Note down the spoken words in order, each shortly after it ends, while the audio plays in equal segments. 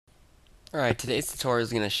Alright, today's tutorial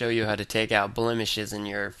is going to show you how to take out blemishes in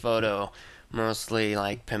your photo, mostly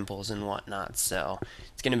like pimples and whatnot. So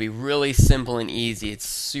it's going to be really simple and easy. It's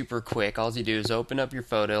super quick. All you do is open up your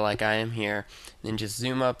photo like I am here, and then just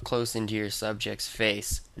zoom up close into your subject's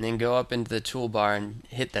face, and then go up into the toolbar and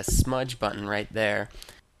hit the smudge button right there.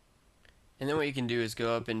 And then what you can do is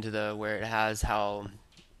go up into the where it has how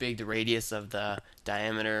big the radius of the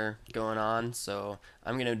diameter going on. So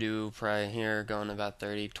I'm going to do probably here going about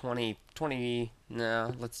 30, 20, 20,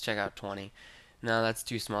 no, let's check out 20. No, that's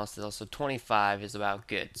too small still. So 25 is about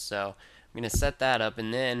good. So I'm going to set that up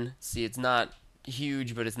and then see it's not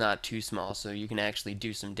huge, but it's not too small. So you can actually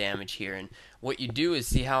do some damage here. And what you do is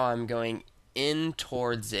see how I'm going in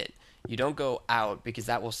towards it. You don't go out because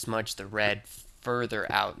that will smudge the red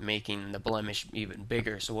further out, making the blemish even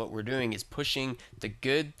bigger. So what we're doing is pushing the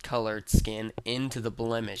good colored skin into the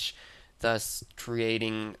blemish, thus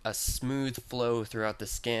creating a smooth flow throughout the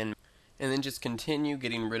skin. And then just continue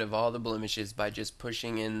getting rid of all the blemishes by just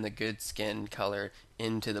pushing in the good skin color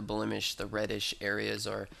into the blemish, the reddish areas,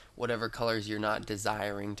 or whatever colors you're not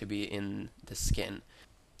desiring to be in the skin.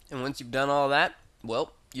 And once you've done all that,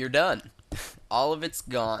 well, you're done. All of it's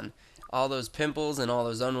gone. All those pimples and all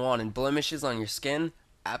those unwanted blemishes on your skin,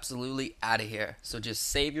 absolutely out of here. So just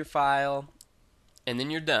save your file, and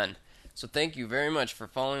then you're done. So thank you very much for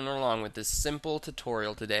following along with this simple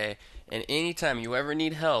tutorial today. And anytime you ever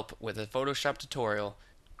need help with a Photoshop tutorial,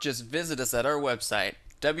 just visit us at our website,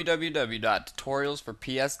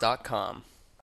 www.tutorialsforps.com.